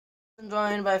I'm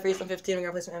joined by freestone 15. We're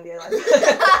gonna play some NBA Live.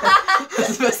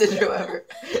 That's the best intro ever.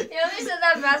 You only said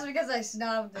that fast because I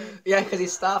stopped it. Yeah, because he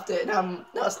stopped it. Now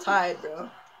it's tied, bro.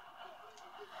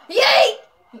 Yay!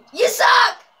 You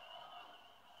suck!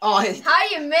 Oh, How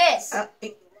do you miss?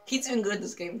 He's doing good at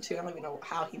this game too. I don't even know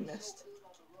how he missed.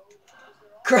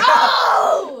 Crap!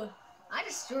 Oh! I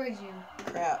destroyed you.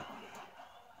 Crap.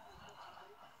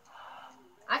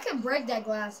 I can break that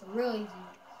glass real easy.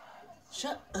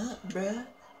 Shut up, bruh.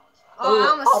 Oh, I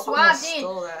almost swapped in.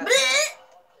 Stole that.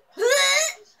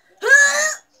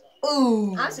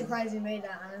 Ooh. I'm surprised he made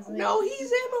that, honestly. No,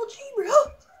 he's MLG, bro.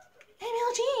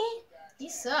 MLG. He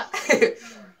sucks.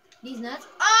 These nuts.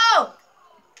 Oh!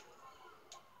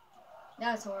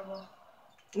 That was horrible.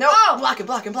 No! Oh! Block him,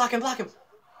 block him, block him, block him.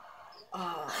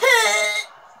 Oh.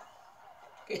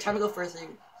 Okay, time to go first, league.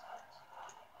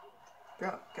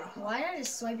 Bro, go. Why did I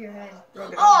just swipe your head? Bro,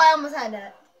 go. Oh, I almost had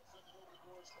that.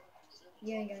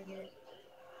 You ain't gonna get it.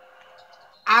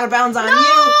 Out of bounds on No!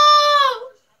 you.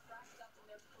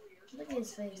 Look at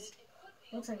his face.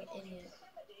 Looks like an idiot.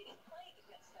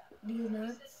 These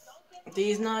nuts.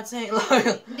 These nuts ain't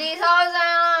loyal. These hoes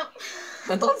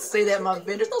ain't. Don't say that in my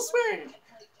video. There's no swearing.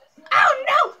 Oh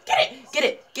no! Get it! Get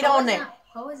it! Get on there.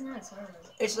 How is not swearing?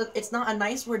 It's not a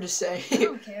nice word to say. I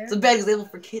don't care. It's a bad example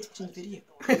for kids watching the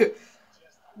video.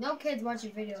 No kids watch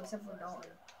your video except for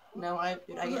Dalton. No, I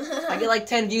get like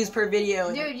 10 views per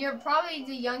video. Dude, you're probably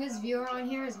the youngest viewer on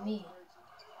here is me.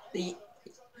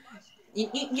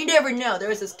 You never know. There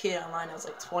was this kid online that was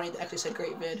like 20 that actually said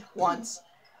great vid once.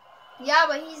 Yeah,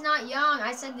 but he's not young.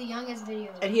 I said the youngest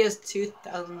video. And he has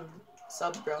 2,000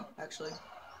 subs, bro, actually.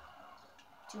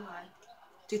 Too high.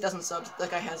 2,000 subs.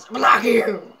 That guy has. Block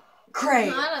you! Great!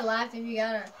 I'd have laughed if you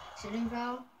got a shooting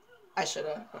foul. I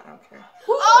should've, but I don't care.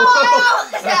 Oh,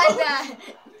 I said that!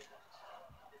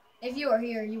 If you were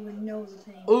here, you would know the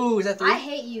pain. Ooh, is that 3? I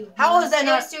hate you. How was that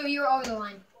not? 2, you were over the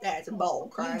line. Yeah, it's a ball,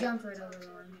 cry. You jumped right over the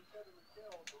line.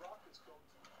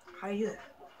 How do you do that?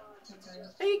 That's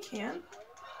right. Yeah, you can.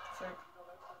 Sure.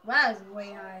 Wow, that was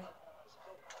way high.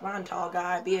 Come on, tall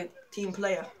guy. Be a team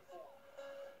player.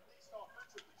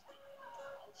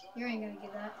 You ain't gonna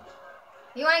get that.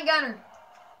 You ain't gonna.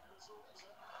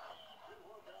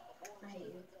 I hate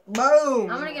you. Boom!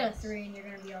 I'm gonna get a 3 and you're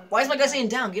gonna be on. Why is my guy saying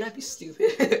down? Get up, you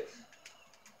stupid.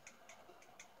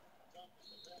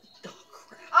 Oh,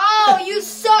 crap. Oh, you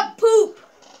suck poop!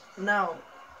 No.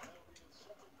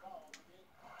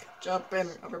 Jump in,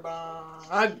 upper bomb.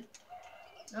 That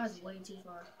was way too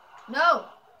far. No!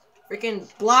 Freaking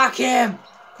block him!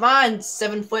 Come on,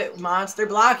 7-foot monster,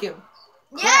 block him.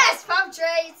 Yes! Pop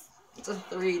trays! It's a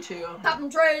 3, too. Popping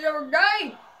trays every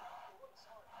day!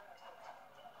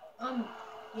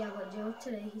 Yeah, but Joe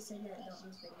today, he said that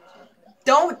Dalton's videos were good.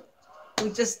 Don't!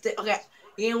 We just did. Okay,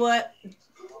 you know what?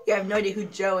 You have no idea who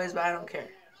Joe is, but I don't care.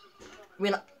 I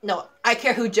mean, no, I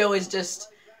care who Joe is, just...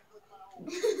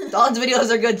 Dalton's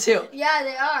videos are good, too. Yeah,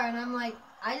 they are, and I'm like,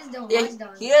 I just don't Yeah, watch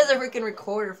Dalton's he has a freaking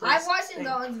recorder for I've his watched thing.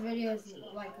 Dalton's videos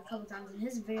like a couple times, and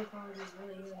his video quality is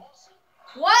really good.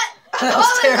 What? That was What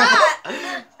was terrible.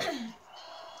 that?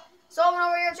 Someone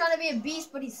over here trying to be a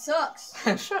beast, but he sucks.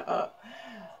 Shut up.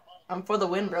 I'm for the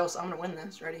win, bro, so I'm gonna win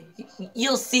this. Ready?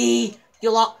 You'll see.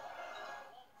 You'll all...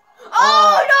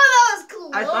 Oh, no, that was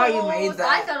cool. I thought you made that.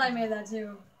 I thought I made that,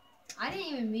 too. I didn't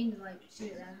even mean to, like, shoot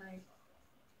it that high.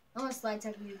 I'm gonna slide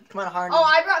tech you. Come on, Harden. Oh,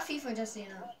 I brought FIFA just so you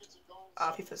know.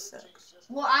 FIFA 6.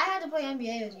 Well, I had to play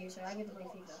NBA with you, so I get to play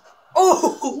FIFA.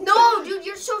 Oh! No, dude,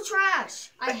 you're so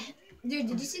trash. Dude,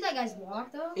 did you see that guy's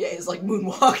walk, though? Yeah, he's like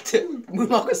moonwalked.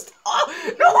 Moonwalk was... Oh,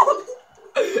 no!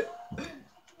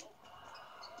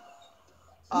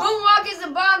 Moonwalk is the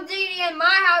bomb diggity in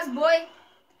my house, boy.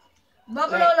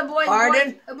 Bump it on the boys,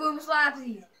 Harden. boy. A boom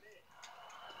slapsy.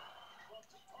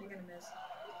 You're gonna miss.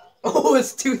 Oh,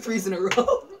 it's 2 3s in a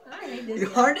row. I hate this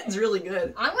guy. Harden's really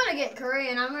good. I'm gonna get Curry,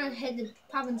 and I'm gonna hit the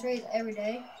popping trays every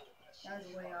day. That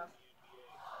was way off.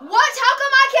 What? How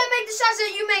come I can't make the shots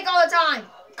that you make all the time?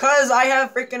 Cause I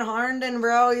have freaking Harden,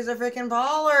 bro. He's a freaking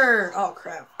baller. Oh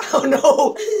crap. Oh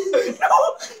no.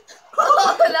 No.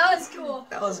 Oh, that was cool.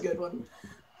 That was a good one.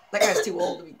 That guy's too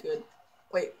old to be good.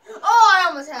 Wait. Oh, I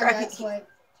almost had Crap, that swipe.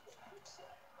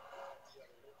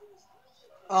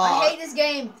 Oh, I hate this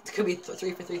game. It could be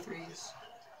 3 for 3 threes.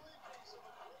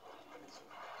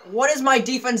 What is my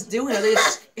defense doing? Are they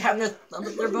just having their thumb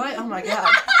up their butt? Oh my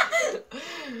god.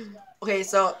 Okay,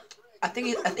 so I think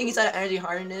he's out of energy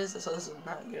Harden is, so this is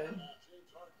not good.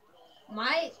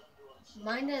 Mine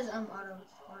is auto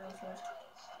first.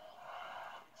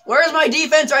 Where's my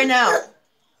defense right now?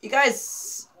 You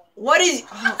guys, what is?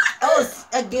 Oh,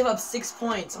 I gave up 6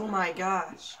 points. Oh my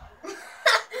gosh.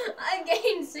 I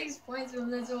gained 6 points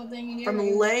from this whole thing. And From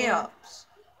you're layups.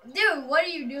 Dude, what are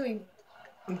you doing?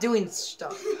 I'm doing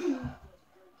stuff.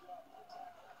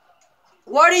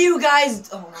 What are you guys?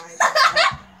 Oh my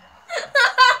god.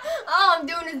 All I'm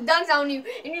doing is dunks on you,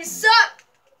 and you suck.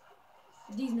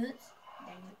 These nuts.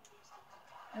 Dang it.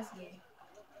 That's gay.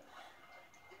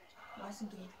 That's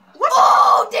gay. What?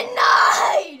 Oh,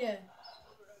 denied!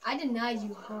 I denied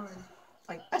you hard.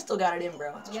 Like, I still got it in,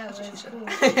 bro. Yeah, That's what that's she cool.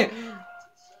 said.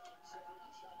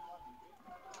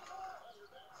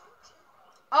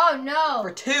 Oh no!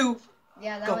 For 2.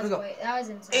 Yeah, that Go, was go. way, that was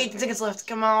insane. 8 seconds left.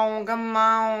 Come on, come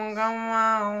on, come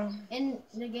on. In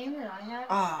the game that I have,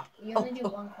 Ah. you only do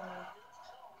 1 quarter.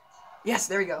 Yes,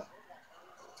 there we go.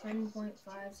 10.5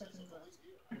 seconds left.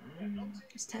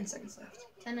 It's 10 seconds left.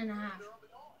 10 and a half.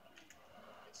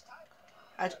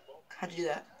 How'd you do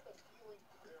that?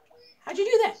 How'd you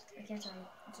do that? I can't tell you.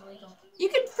 It's illegal. You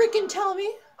can freaking tell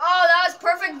me. Oh, that was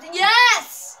perfect.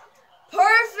 Yes!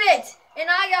 Perfect! And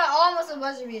I got almost a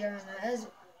buzzer beater on that. That was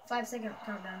 5-second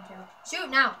countdown too. Shoot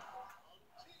now.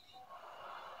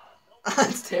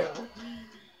 That's terrible.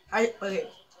 Okay.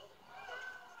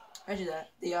 How'd you do that?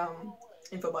 The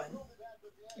info button.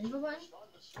 Info button?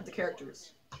 The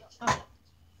characters. Oh.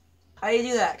 How do you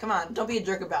do that? Come on, don't be a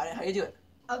jerk about it. How do you do it?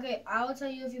 Okay, I will tell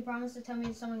you if you promise to tell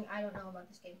me something I don't know about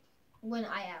this game. When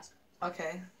I ask.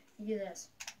 Okay. You do this.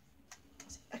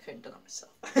 I couldn't have done it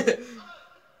myself.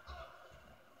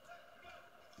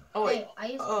 Oh wait. Hey, I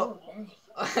used to. Oh. Dang.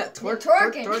 Twerk,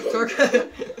 Twerking. twerk, twerk.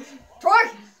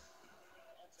 Twerk!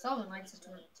 Sullivan likes to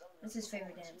twerk. That's his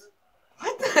favorite dance.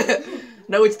 What?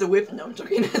 No, it's the whip. No, I'm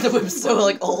joking. The whip's so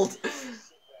like old.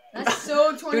 That's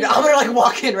so 20. Dude, I'm gonna like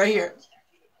walk in right here.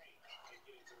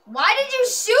 Why did you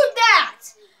shoot that?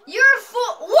 You're a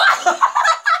fool. What?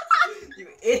 You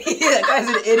idiot. That guy's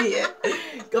an idiot.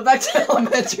 Go back to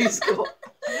elementary school.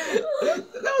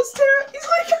 That was terrible. He's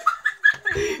like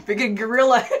freaking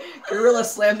gorilla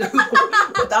slammed the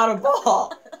hoop without a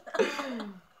ball.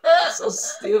 So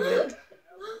stupid.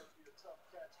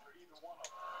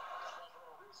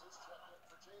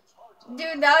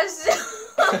 Dude, that was so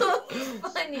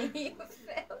funny. You failed.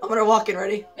 I'm gonna walk in.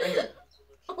 Ready? Right here.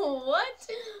 What?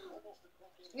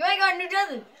 You ain't gonna do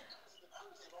nothing.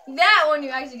 That one you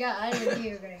actually got. I didn't think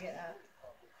you were gonna get that.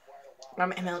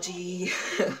 I'm MLG.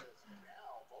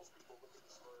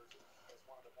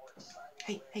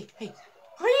 Hey.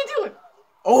 What are you doing?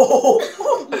 Oh!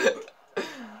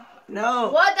 No.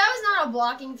 What? That was not a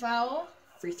blocking foul.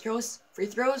 Free throws? Free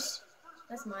throws?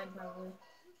 That's mine, probably.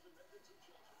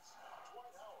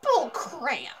 Bull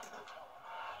crap.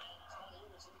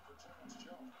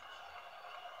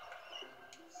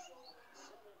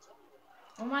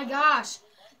 Oh my gosh.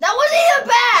 That wasn't even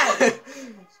bad!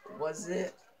 Was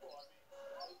it?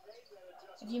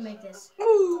 Did you make this?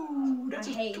 Ooh, that's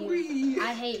I hate a 3. you.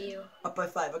 I hate you. Up by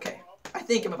 5, okay. I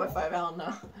think I'm up by 5, I don't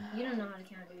know. You don't know how to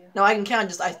count, do you? No, I can count,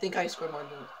 just I think I scored more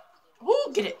than...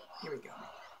 Ooh, get it. Here we go.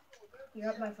 You're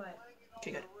up by 5.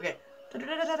 Okay, good. Okay.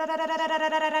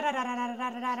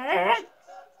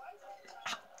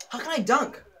 How can I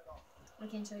dunk? I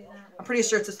can't tell you that. I'm pretty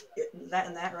sure it's just that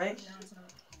and that, right? No, it's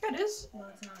not. Yeah, it is. No,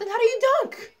 it's not. Then how do you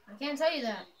dunk? I can't tell you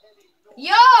that.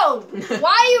 Yo!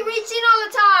 Why are you reaching all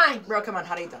the time? Bro, come on,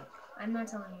 how do you dunk? I'm not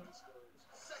telling you.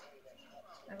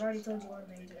 I've already told you one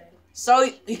thing today. So,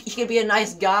 you can be a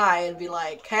nice guy and be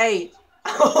like, hey.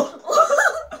 Yo!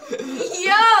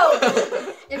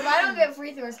 If I don't get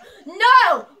free throws.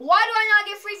 No! Why do I not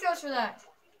get free throws for that?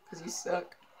 Because you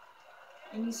suck.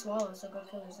 And you swallow, so go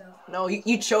kill yourself. No,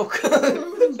 you choke. Popping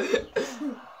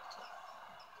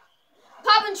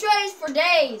trays for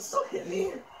days. Don't hit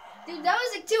me. Dude, that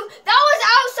was like 2. That was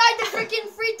outside the freaking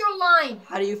free throw line.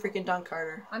 How do you freaking dunk,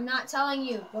 Carter? I'm not telling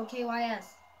you. Go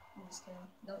KYS. I'm just kidding.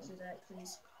 Don't do that,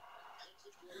 please.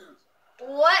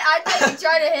 What? I thought you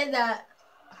tried to hit that.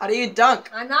 How do you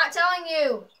dunk? I'm not telling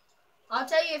you. I'll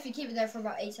tell you if you keep it there for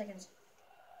about 8 seconds.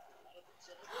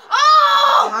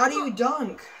 Oh! How do you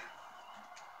dunk?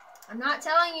 I'm not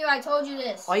telling you. I told you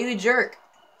this. Why you a jerk?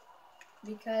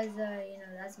 Because, you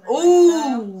know, that's my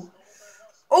Ooh! lifestyle.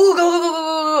 Oh,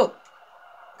 go.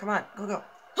 Come on, go.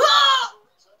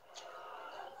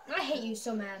 I hate you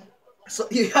so mad. So,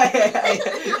 I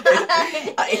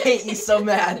hate you so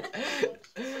mad.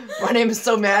 My name is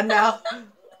so mad now.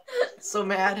 So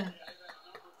mad.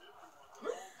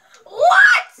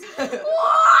 What?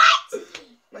 What?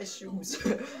 My shoes.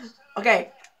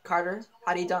 Okay, Carter,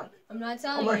 how do you dunk? I'm not I'm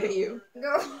telling gonna you. hit you.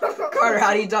 Go. Carter,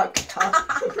 how do you dunk?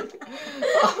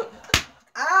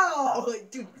 Ow!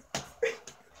 Dude.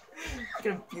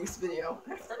 Freaking abuse video.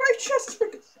 My chest is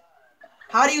freaking...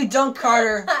 How do you dunk,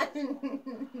 Carter?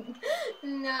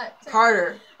 I'm not.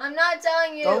 Carter. I'm not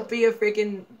telling you. Don't be a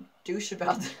freaking douche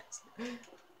about this.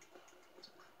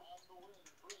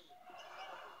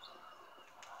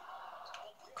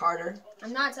 Carter.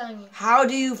 I'm not telling you. How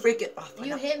do you freaking... Oh,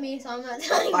 You hit me, so I'm not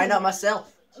telling you. Find out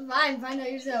myself. Fine, find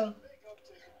out yourself.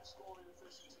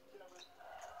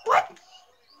 What?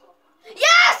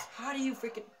 Yes! How do you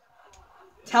freaking...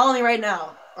 Tell me right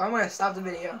now, or I'm going to stop the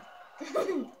video.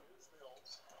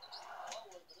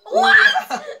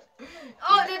 What?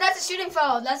 Oh, dude, that's a shooting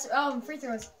foul. That's free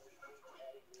throws.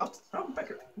 I'll back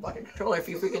your controller if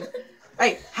you freaking...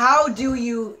 Hey, how do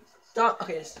you dunk?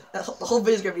 Okay, the whole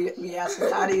video's going to be me asking,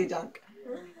 how do you dunk?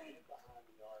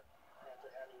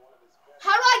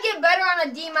 How do I get better on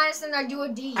a D- than I do a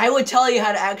D? I would tell you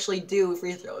how to actually do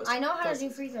free throws. I know how to do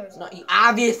free throws. No, you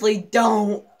obviously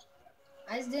don't.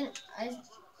 I just didn't.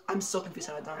 I'm so confused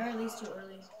how to dunk. I released too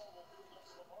early.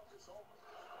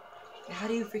 How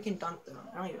do you freaking dunk though?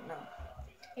 I don't even know.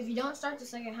 If you don't start the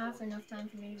second half enough time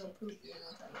for me to go poop,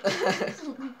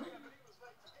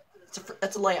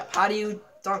 That's a layup. How do you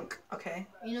dunk? Okay.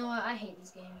 You know what? I hate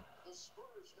this game.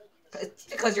 It's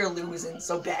because you're losing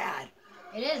so bad.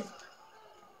 It is.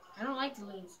 I don't like to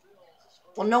lose.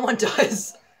 Well, no one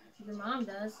does. Your mom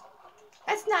does.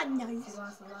 That's not nice. She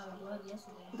lost a lot of blood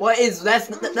yesterday. What is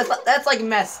that's like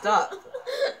messed up.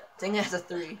 Dang, that's a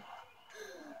 3.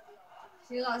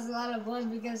 She lost a lot of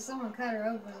blood because someone cut her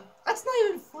open. That's not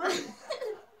even funny.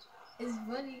 It's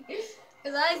funny.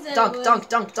 Cause I said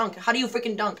Dunk. How do you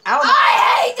freaking dunk? I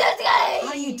hate this game.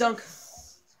 How do you dunk?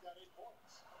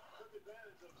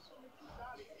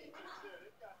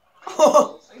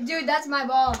 Oh. Dude, that's my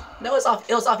ball. No, it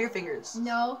was off your fingers.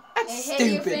 No. That's it hit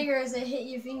stupid. your fingers. It hit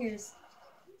your fingers.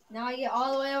 Now I get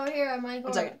all the way over here on my court.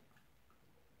 1 second.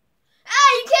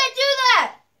 Ah, you can't do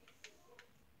that!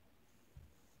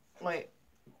 Wait.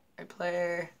 A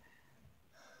player.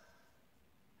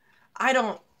 I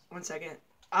don't. 1 second.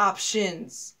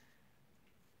 Options.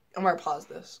 I'm gonna pause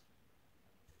this.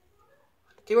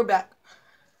 Okay, we're back.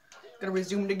 Gonna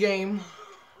resume the game.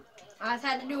 I just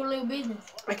had to do a little business.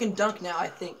 I can dunk now, I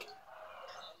think.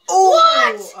 Oh!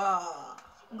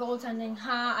 What? Goaltending.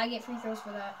 Ha, I get free throws for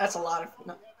that. That's a lot of...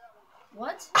 No.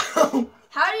 What?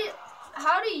 How do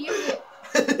you get...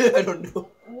 I don't know.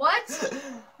 What?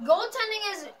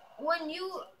 Goaltending is when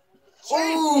you...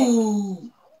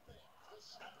 Ooh!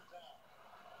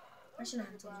 I shouldn't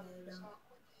have told you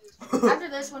that. After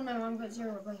this one, my mom puts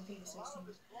here, we're playing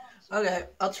Nba2k16. Okay,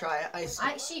 I'll try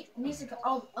it. She needs to...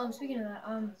 Oh, speaking of that,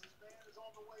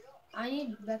 I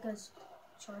need Becca's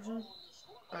charger.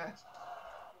 Alright.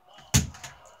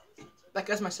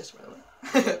 Becca's my sister, by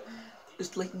the way.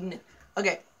 Just like,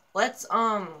 okay, let's,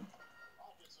 do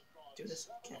this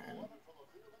again.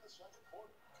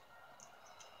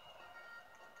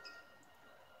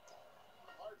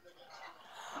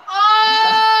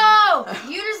 Oh!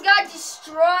 You just got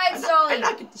destroyed, Sully. I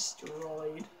not get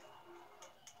destroyed.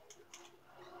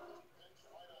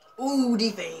 Ooh,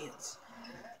 defense.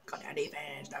 Got that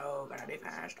defense, though.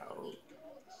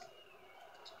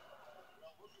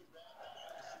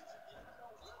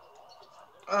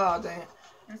 Oh, dang it.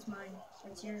 That's mine.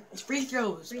 That's yours. It's free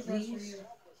throws. Free throws for please. you.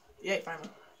 Yeah, finally.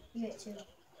 You get 2.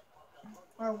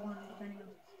 Or 1, depending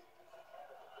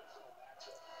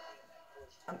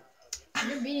on...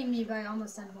 You're beating me by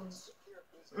almost 10 points.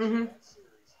 Mm-hmm.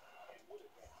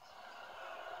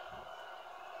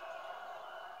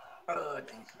 Oh,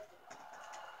 dang.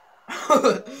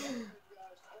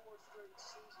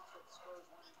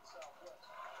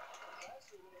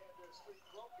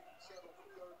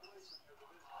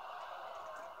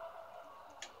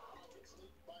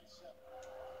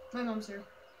 My mom's here.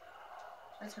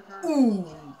 That's her car. Ooh.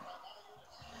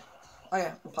 Oh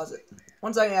yeah, we'll pause it.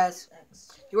 1 second, guys.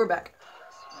 You were back.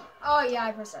 Oh yeah,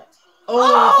 I pressed that.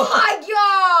 Oh, my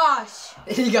gosh!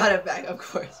 You got it back, of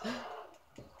course.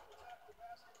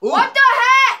 Ooh. What the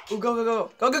heck? Ooh, go.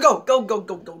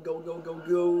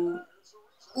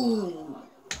 Ooh.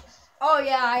 Oh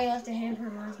yeah, I left a hand for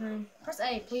last man. Press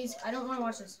A, please. I don't want to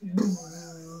watch this.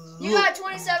 You got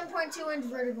 27.2 inch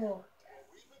vertical.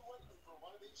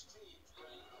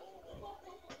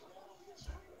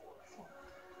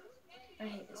 I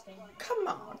hate this game. Come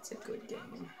on, it's a good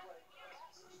game.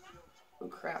 Oh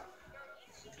crap.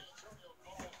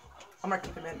 I'm gonna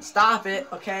keep him in. Stop it,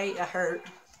 okay? That hurt.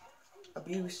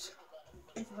 Abuse.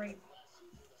 It's rape.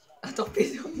 Don't be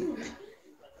so.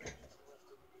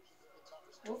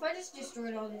 What if I just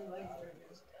destroyed all these legs right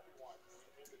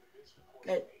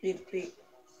now? Okay, B.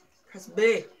 Press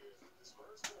B.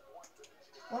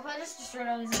 What if I just destroyed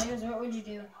all these legs? What would you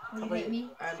do? Would you hate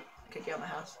me? kick you out of my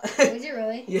house. Was it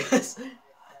really? Yes.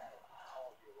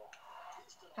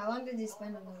 How long did you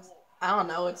spend on those? I don't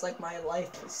know. It's like my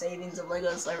life savings of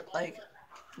Legos, like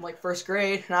from like first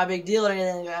grade. Not a big deal or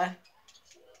anything, guy.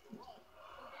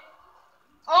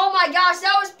 Oh my gosh,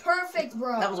 that was perfect,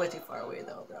 bro. That was way too far away,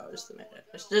 though, bro. Just admit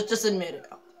it. Just admit it.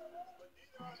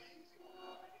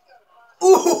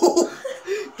 Ooh!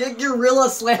 Get gorilla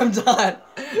slammed on.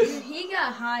 Dude, he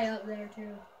got high up there too.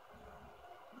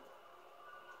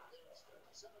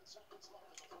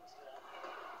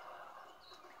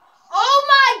 Oh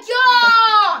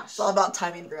my gosh! It's all about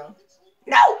timing, bro.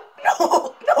 No!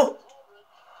 No! No!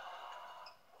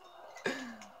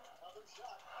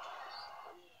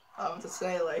 I have to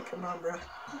say, like, come on, bro.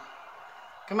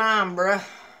 Come on, bro.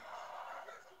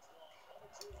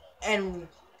 And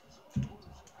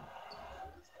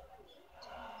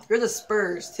you're the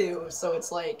Spurs, too, so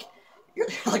it's like, you're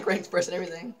like ranked first and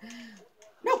everything.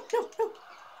 No, no, no.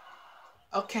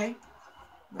 Okay.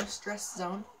 No stress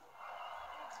zone.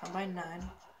 Down by 9.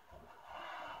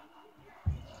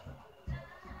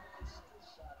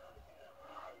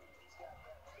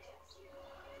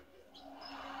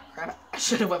 Crap, I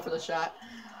should have went for the shot.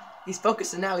 He's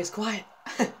focusing now, he's quiet.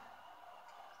 That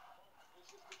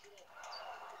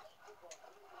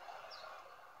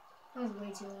was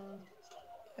way too long.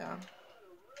 Yeah.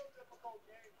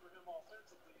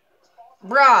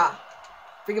 Bruh!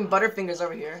 Freaking Butterfingers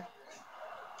over here.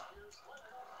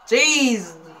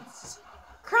 Jeez!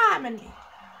 Criminy.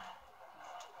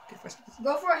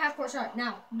 Go for a half-court shot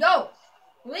now. Go!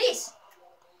 Release!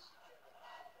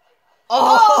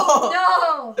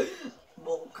 Oh! No!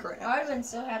 Bull crap. I would have been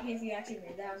so happy if you actually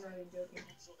made that. I'm not even joking.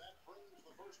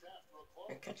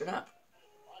 You're catching up.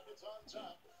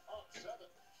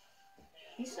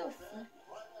 He's so fat.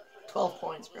 12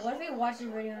 points, bro. What if we watch the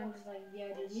video and I'm just like, yeah,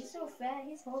 dude, he's so fat.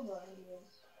 He's horrible at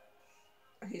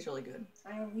NBA. He's really good.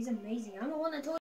 I know, he's amazing. I'm the one that told